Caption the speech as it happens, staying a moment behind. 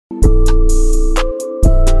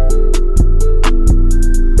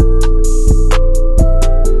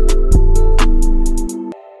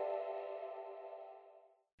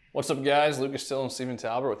What's up, guys? Lucas Still and Stephen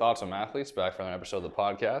Talbert with Awesome Athletes, back for another episode of the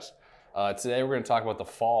podcast. Today we're going to talk about the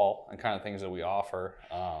fall and kind of things that we offer.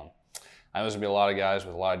 I know there's going to be a lot of guys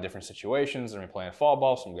with a lot of different situations. They're going to be playing fall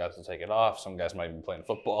ball. Some guys will take it off. Some guys might be playing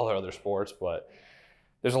football or other sports. But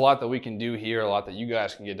there's a lot that we can do here, a lot that you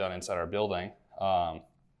guys can get done inside our building.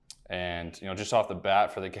 And just off the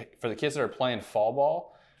bat, for the kids that are playing fall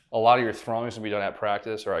ball, a lot of your throwing is going to be done at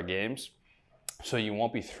practice or at games. So you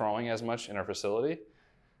won't be throwing as much in our facility.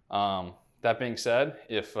 That being said,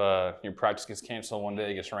 if your practice gets canceled one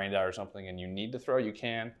day, it gets rained out or something, and you need to throw, you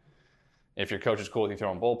can. If your coach is cool with you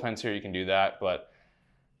throwing bullpens here, you can do that. But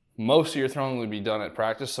most of your throwing would be done at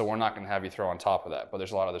practice, so we're not going to have you throw on top of that. But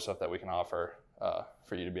there's a lot of other stuff that we can offer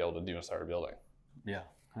for you to be able to do inside our building. Yeah,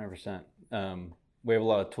 100%. We have a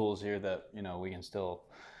lot of tools here that we can still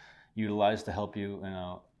utilize to help you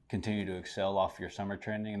continue to excel off your summer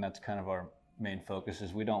training, and that's kind of our main focus.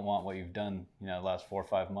 Is we don't want what you've done the last 4 or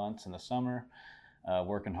 5 months in the summer,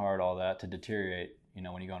 working hard, all that, to deteriorate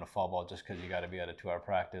when you go into fall ball just because you got to be at a 2-hour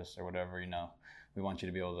practice or whatever. We want you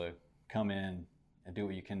to be able to come in and do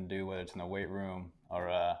what you can do, whether it's in the weight room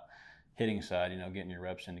or hitting side, getting your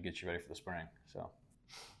reps in to get you ready for the spring. So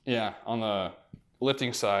yeah, on the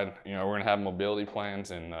lifting side, we're going to have mobility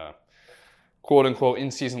plans and quote unquote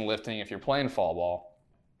in-season lifting. If you're playing fall ball,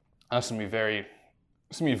 that's going to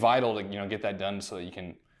be vital to get that done so that you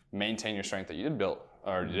can maintain your strength that you did build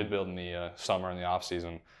in the summer and the off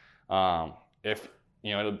season. If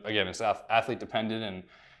again, it's athlete dependent, and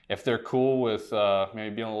if they're cool with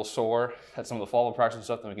maybe being a little sore at some of the fall practice and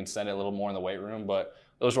stuff, then we can send it a little more in the weight room. But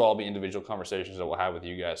those will all be individual conversations that we'll have with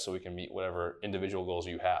you guys, so we can meet whatever individual goals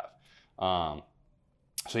you have.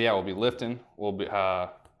 So yeah, we'll be lifting. We'll be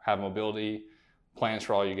have mobility plans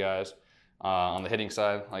for all you guys. On the hitting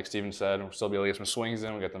side, like Steven said, we'll still be able to get some swings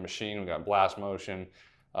in. We got the machine, we got blast motion,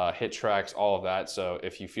 hit tracks, all of that. So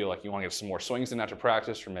if you feel like you want to get some more swings in after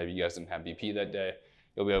practice, or maybe you guys didn't have BP that day,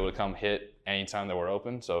 you'll be able to come hit anytime that we're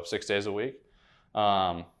open, so 6 days a week.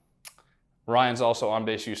 Ryan's also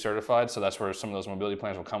on-base U certified, so that's where some of those mobility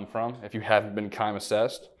plans will come from. If you haven't been KIM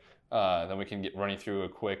assessed, then we can run you through a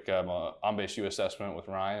quick on-base U assessment with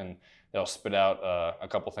Ryan, and they'll spit out a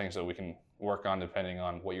couple things that we can work on depending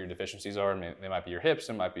on what your deficiencies are. I mean, they might be your hips,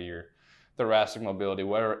 it might be your thoracic mobility,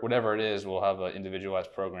 whatever it is. We'll have an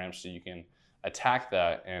individualized program so you can attack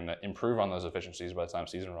that and improve on those efficiencies by the time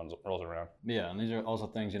season rolls around. Yeah, and these are also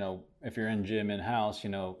things, if you're in gym in-house,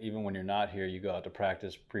 even when you're not here, you go out to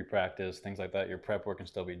practice, pre-practice, things like that, your prep work can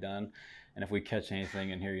still be done. And if we catch anything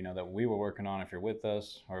in here, that we were working on, if you're with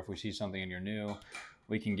us, or if we see something and you're new,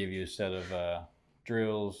 we can give you a set of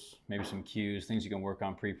drills, maybe some cues, things you can work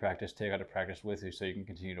on pre-practice, take out to practice with you so you can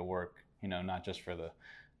continue to work, not just for the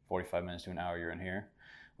 45 minutes to an hour you're in here.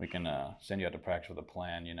 We can send you out to practice with a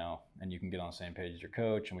plan, and you can get on the same page as your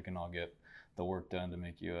coach, and we can all get the work done to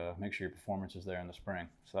make you make sure your performance is there in the spring.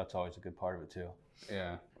 So that's always a good part of it too.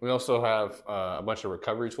 Yeah. We also have a bunch of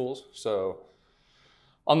recovery tools. So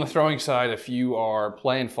on the throwing side, if you are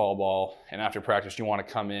playing fall ball and after practice you want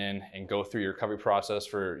to come in and go through your recovery process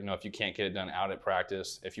for, if you can't get it done out at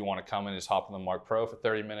practice, if you want to come in and just hop on the Mark Pro for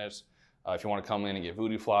 30 minutes, if you want to come in and get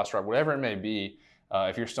Voodoo Floss Drop, whatever it may be,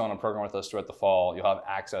 if you're still in a program with us throughout the fall, you'll have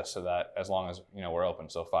access to that as long as we're open.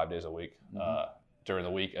 So 5 days a week during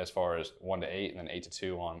the week, as far as 1 to 8 and then 8 to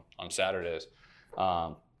 2 on Saturdays.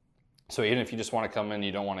 So even if you just want to come in,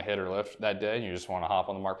 you don't want to hit or lift that day, and you just want to hop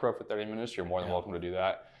on the Mark Pro for 30 minutes, you're more than welcome to do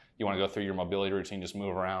that. You want to go through your mobility routine, just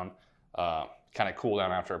move around, kind of cool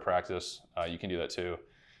down after a practice, you can do that too.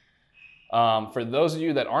 For those of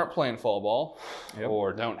you that aren't playing fall ball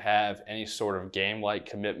or don't have any sort of game-like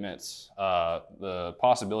commitments, the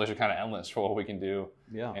possibilities are kind of endless for what we can do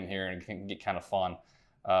in here, and it can get kind of fun.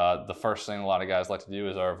 The first thing a lot of guys like to do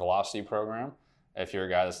is our velocity program. If you're a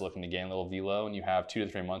guy that's looking to gain a little velo and you have 2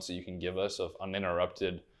 to 3 months that you can give us of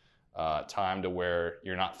uninterrupted time to where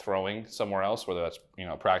you're not throwing somewhere else, whether that's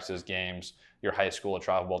practices, games, your high school, a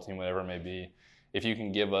travel ball team, whatever it may be. If you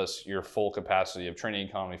can give us your full capacity of training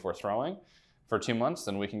economy for throwing for 2 months,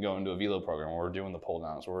 then we can go into a velo program where we're doing the pull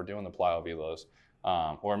downs, where we're doing the plyo velos,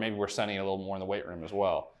 or maybe we're sending it a little more in the weight room as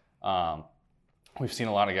well. We've seen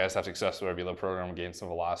a lot of guys have success with our velo program and gain some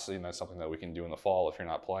velocity, and that's something that we can do in the fall if you're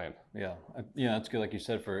not playing. Yeah, that's good. Like you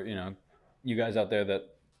said, for you guys out there that,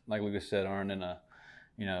 like Lucas said, aren't in a,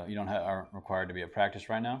 aren't required to be at practice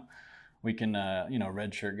right now. we can,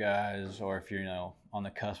 redshirt guys, or if you're, on the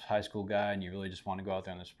cusp high school guy and you really just want to go out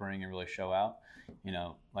there in the spring and really show out,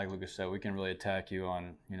 like Lucas said, we can really attack you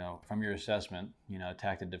on, from your assessment,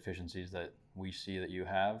 attack the deficiencies that we see that you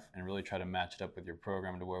have and really try to match it up with your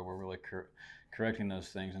program to where we're really correcting those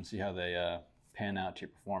things and see how they pan out to your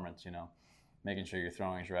performance, making sure your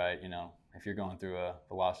throwing's right, if you're going through a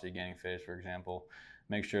velocity gaining phase, for example,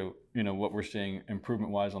 make sure, what we're seeing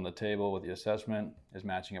improvement-wise on the table with the assessment is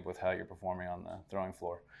matching up with how you're performing on the throwing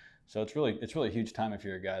floor. So it's really a huge time if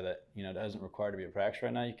you're a guy that, doesn't require to be a practice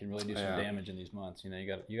right now. You can really do some damage in these months. You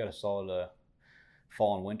got a solid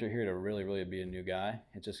fall and winter here to really, really be a new guy.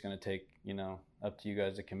 It's just going to take, up to you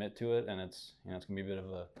guys to commit to it. And it's, it's going to be a bit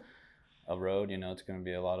of a road. It's going to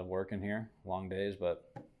be a lot of work in here, long days. But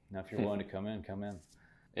if you're willing to come in, come in.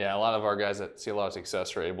 Yeah, a lot of our guys that see a lot of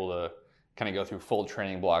success are able to kind of go through full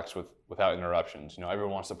training blocks without interruptions.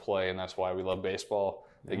 Everyone wants to play, and that's why we love baseball.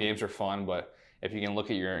 The games are fun, but if you can look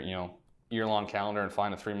at your year-long calendar and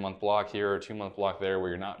find a 3-month block here or a 2-month block there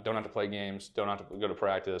where don't have to play games, don't have to go to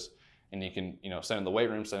practice, and you can send in the weight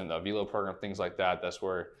room, send in the velo program, things like that. That's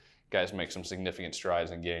where guys make some significant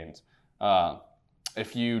strides and gains.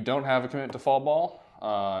 If you don't have a commitment to fall ball,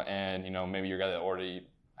 and maybe you're a guy that already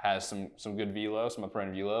has some good velo, some upper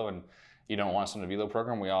end velo, and you don't want some of the velo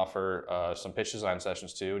program, we offer some pitch design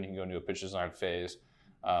sessions too, and you can go into a pitch design phase.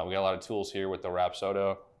 We got a lot of tools here with the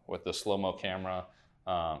Rapsodo, with the slow-mo camera,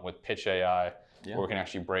 with Pitch AI, where we can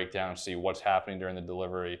actually break down and see what's happening during the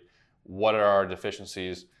delivery, what are our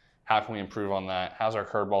deficiencies, how can we improve on that, how's our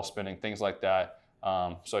curveball spinning, things like that.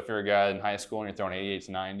 So if you're a guy in high school and you're throwing 88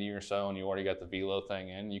 to 90 or so, and you already got the velo thing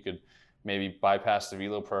in, you could maybe bypass the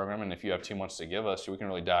velo program, and if you have 2 months to give us, we can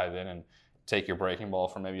really dive in and take your breaking ball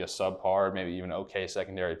from maybe a subpar, maybe even okay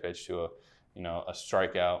secondary pitch to a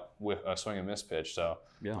strikeout with a swing and miss pitch. So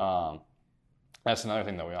that's another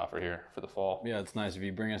thing that we offer here for the fall. Yeah, it's nice if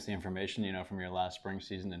you bring us the information, from your last spring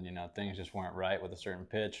season, and things just weren't right with a certain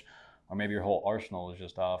pitch, or maybe your whole arsenal was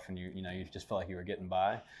just off, and you just felt like you were getting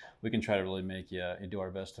by. We can try to really make you do our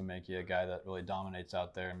best to make you a guy that really dominates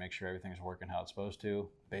out there and make sure everything's working how it's supposed to,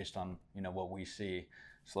 based on what we see,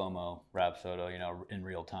 slow-mo, Rapsodo, in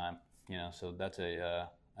real time. So that's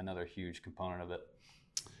another huge component of it.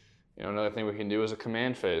 Another thing we can do is a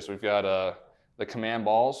command phase. We've got the command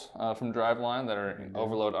balls from Driveline that are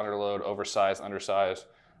overload, underload, oversized, undersized.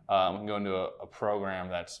 We can go into a program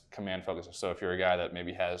that's command focused. So if you're a guy that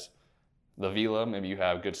maybe has the velo, maybe you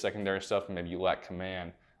have good secondary stuff, and maybe you lack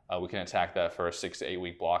command, we can attack that for a 6 to 8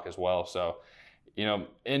 week block as well. So,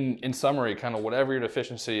 in summary, kind of whatever your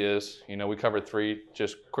deficiency is, we covered 3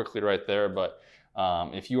 just quickly right there, but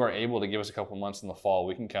if you are able to give us a couple months in the fall,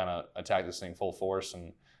 we can kind of attack this thing full force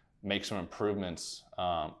and make some improvements.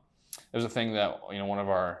 There's a thing that one of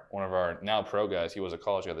our now pro guys, he was a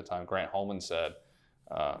college guy at the time, Grant Holman, said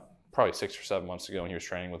probably 6 or 7 months ago when he was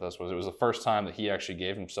training with us, it was the first time that he actually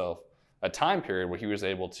gave himself a time period where he was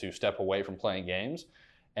able to step away from playing games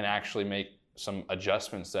and actually make some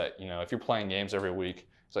adjustments that, if you're playing games every week,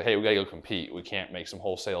 it's like, hey, we got to go compete. We can't make some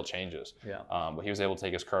wholesale changes. Yeah. But he was able to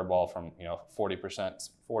take his curveball from 40 to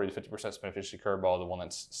 50% spin efficiency curveball to one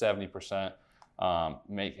that's 70%.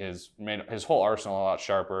 Made his whole arsenal a lot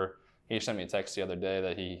sharper. He sent me a text the other day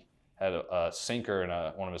that he had a sinker in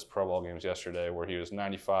one of his pro ball games yesterday where he was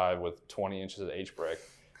 95 with 20 inches of H break,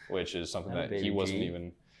 which is something that he wasn't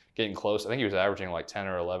even getting close. I think he was averaging like 10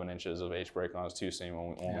 or 11 inches of H break on his 2-seam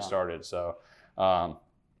when we started. So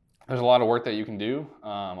there's a lot of work that you can do.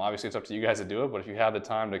 Obviously, it's up to you guys to do it, but if you have the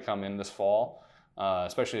time to come in this fall,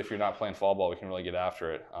 especially if you're not playing fall ball, we can really get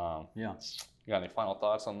after it. You got any final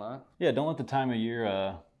thoughts on that? Yeah, don't let the time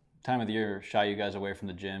of the year shy you guys away from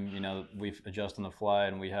the gym. We adjust on the fly,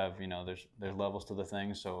 and we have, there's levels to the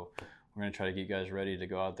thing. So we're going to try to get you guys ready to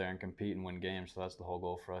go out there and compete and win games. So that's the whole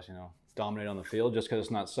goal for us, dominate on the field. Just because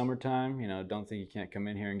it's not summertime, don't think you can't come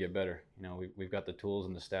in here and get better. We've got the tools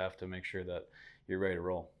and the staff to make sure that you're ready to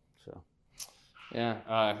roll. So. Yeah,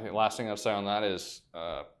 last thing I'll say on that is,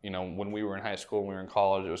 when we were in high school, when we were in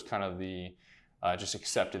college, it was kind of the just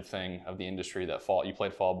accepted thing of the industry that you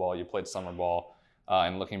played fall ball, you played summer ball.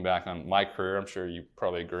 And looking back on my career, I'm sure you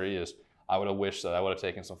probably agree, is I would have wished that I would have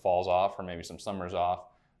taken some falls off or maybe some summers off.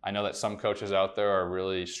 I know that some coaches out there are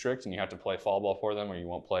really strict and you have to play fall ball for them or you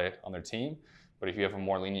won't play on their team. But if you have a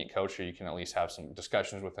more lenient coach, you can at least have some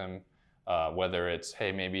discussions with him, whether it's,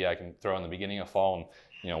 hey, maybe I can throw in the beginning of fall and,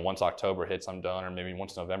 once October hits, I'm done, or maybe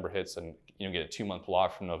once November hits and, get a 2-month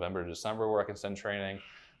block from November to December where I can send training.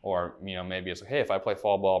 Or, maybe it's like, hey, if I play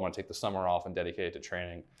fall ball, I'm going to take the summer off and dedicate it to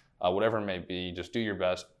training. Whatever it may be, just do your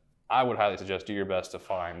best. I would highly suggest do your best to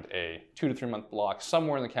find a 2 to 3 month block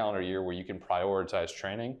somewhere in the calendar year where you can prioritize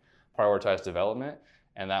training, prioritize development.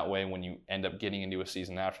 And that way, when you end up getting into a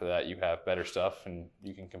season after that, you have better stuff and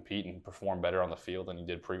you can compete and perform better on the field than you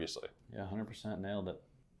did previously. Yeah, 100% nailed it.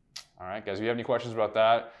 All right, guys, if you have any questions about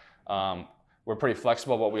that, we're pretty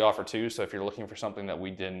flexible about what we offer too. So if you're looking for something that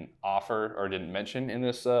we didn't offer or didn't mention in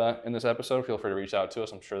this episode, feel free to reach out to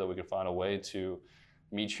us. I'm sure that we can find a way to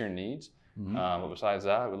meet your needs. But besides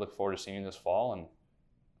that, we look forward to seeing you this fall, and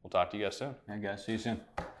we'll talk to you guys soon. Yeah, guys, see you soon.